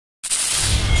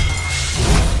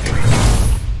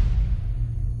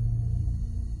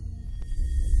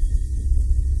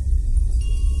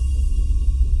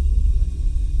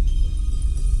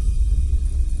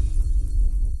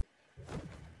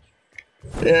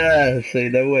Yeah, see,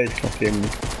 they're always fucking...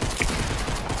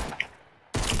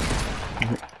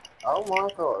 Oh my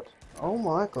god. Oh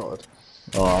my god.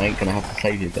 Oh, I ain't gonna have to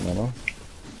save you again, am I?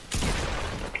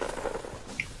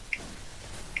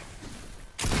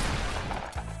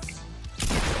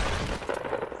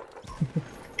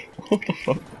 What the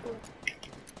fuck?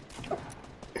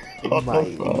 What the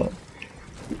fuck?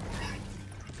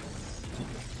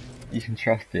 You can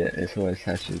trust it, it's always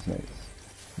Hash's, mate.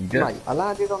 You good? Mate, I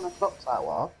landed on the clock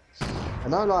tower. I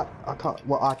know, like, I can't,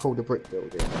 what I call the brick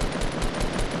building.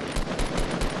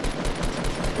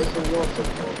 What's all your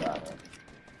support about it?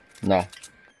 No.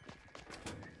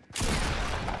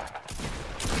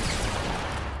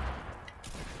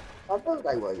 I thought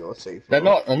they were your C4. They're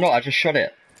not, I just shot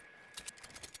it.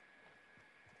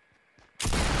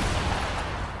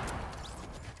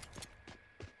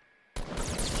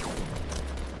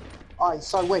 Oh, it's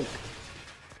so weak.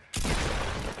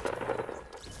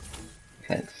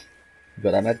 Thanks. You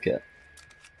got that medkit?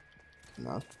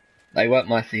 No. They weren't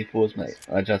my C4s, mate.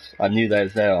 I knew they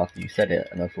was there after you said it,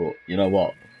 and I thought, you know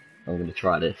what? I'm gonna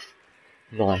try this.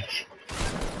 Nice.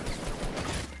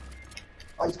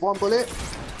 Oh, it's one bullet.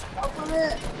 One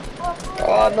bullet. One bullet.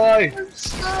 Oh no! You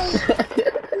snake!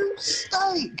 You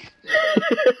snake!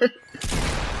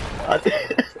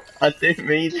 I didn't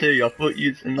mean to. I thought you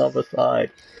was another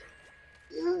side.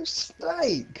 You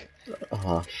snake!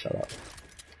 Oh, shut up.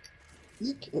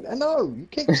 No, you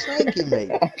keep snaking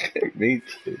me. I didn't mean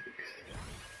to.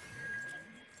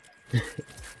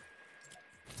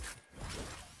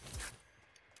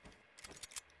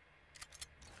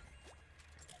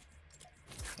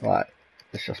 Right,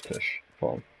 let's just push.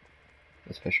 Forward.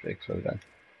 Let's push big, so we're going.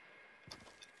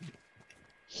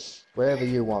 Wherever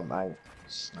you want, mate.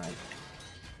 Snake.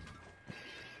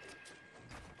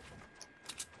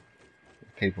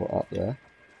 People up there.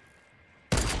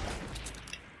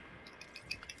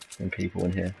 And people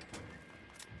in here.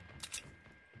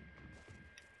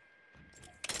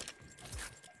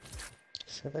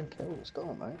 Seven kills, go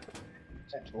on, mate.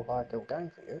 Potential high kill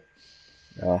game for you.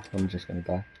 Oh, I'm just gonna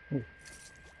die. Ooh.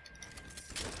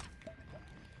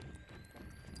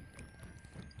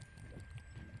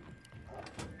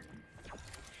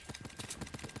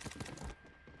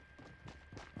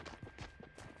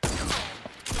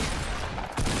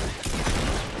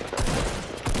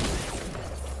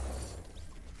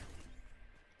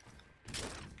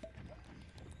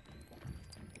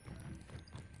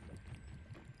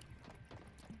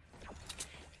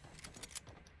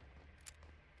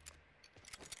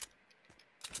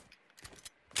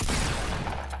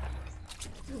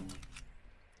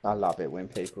 I love it when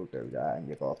people do that and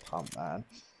you got a pump, man.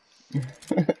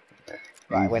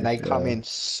 Right, when they come in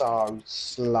so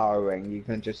slow and you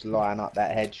can just line up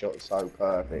that headshot so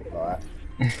perfect, like.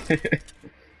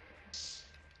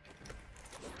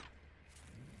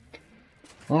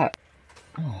 What?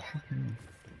 Oh, fucking.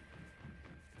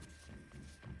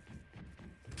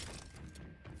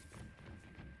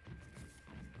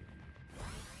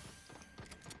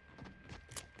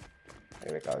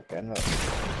 Here we go again, look.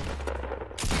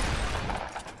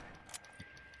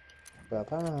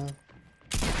 Bye-bye.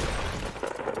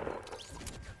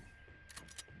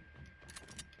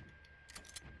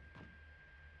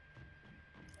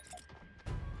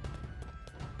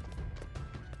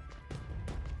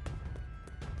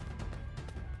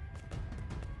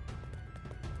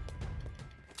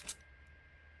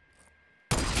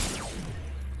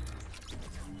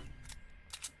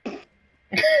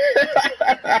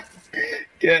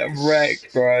 Get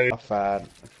wrecked, bro. I found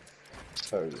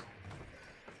two.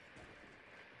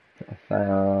 I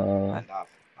found... And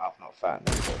I've not found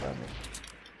them,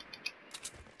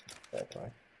 but fair play.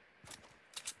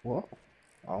 What?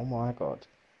 Oh my god.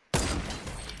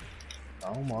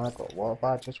 Oh my god, what have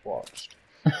I just watched?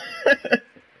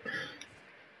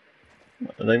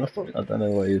 They must have, I don't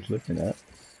know what he was looking at.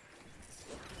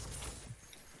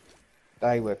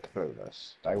 They were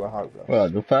clueless. They were hopeless. Well,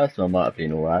 the first one might have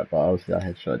been alright, but obviously I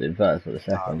headshot it first, but the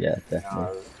second one, yeah,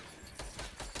 definitely. No.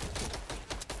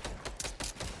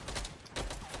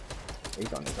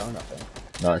 He's on his own, I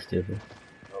think. Nice, Stevie.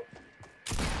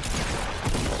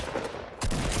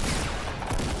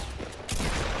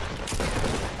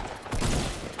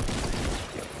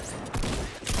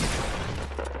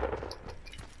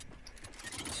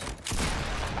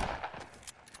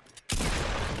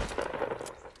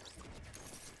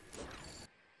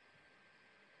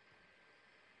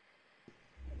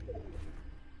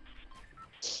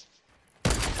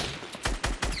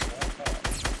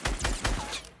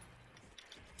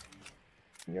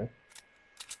 Yeah.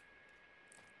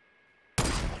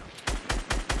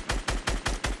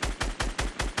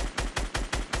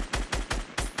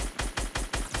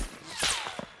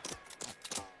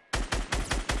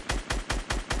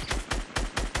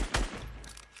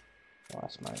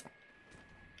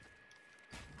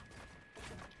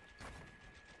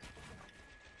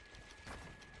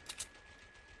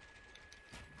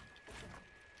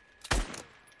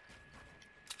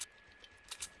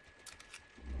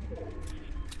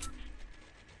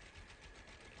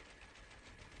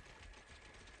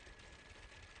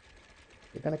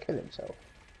 he gonna kill himself?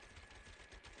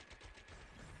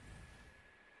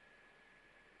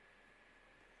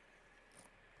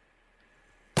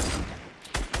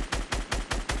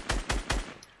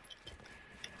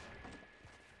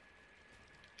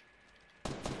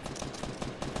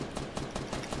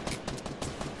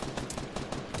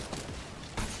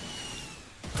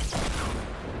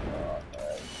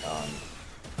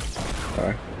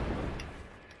 Sorry.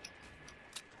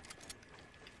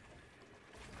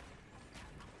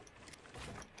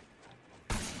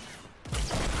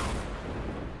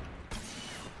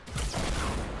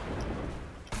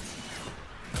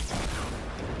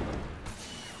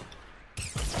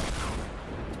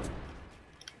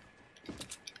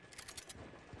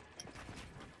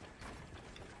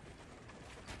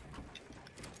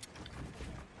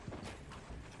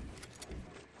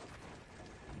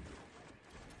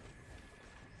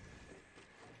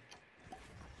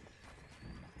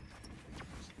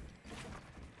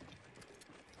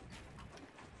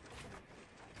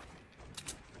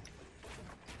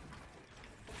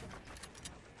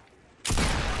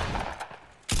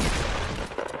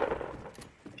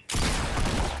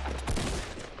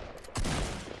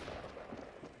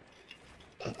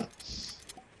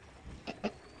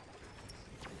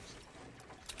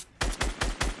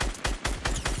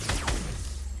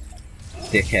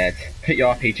 Dickhead. Put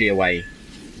your RPG away,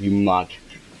 you mug.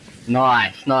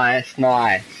 Nice, nice,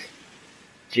 nice.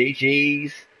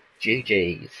 GG's.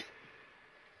 GG's.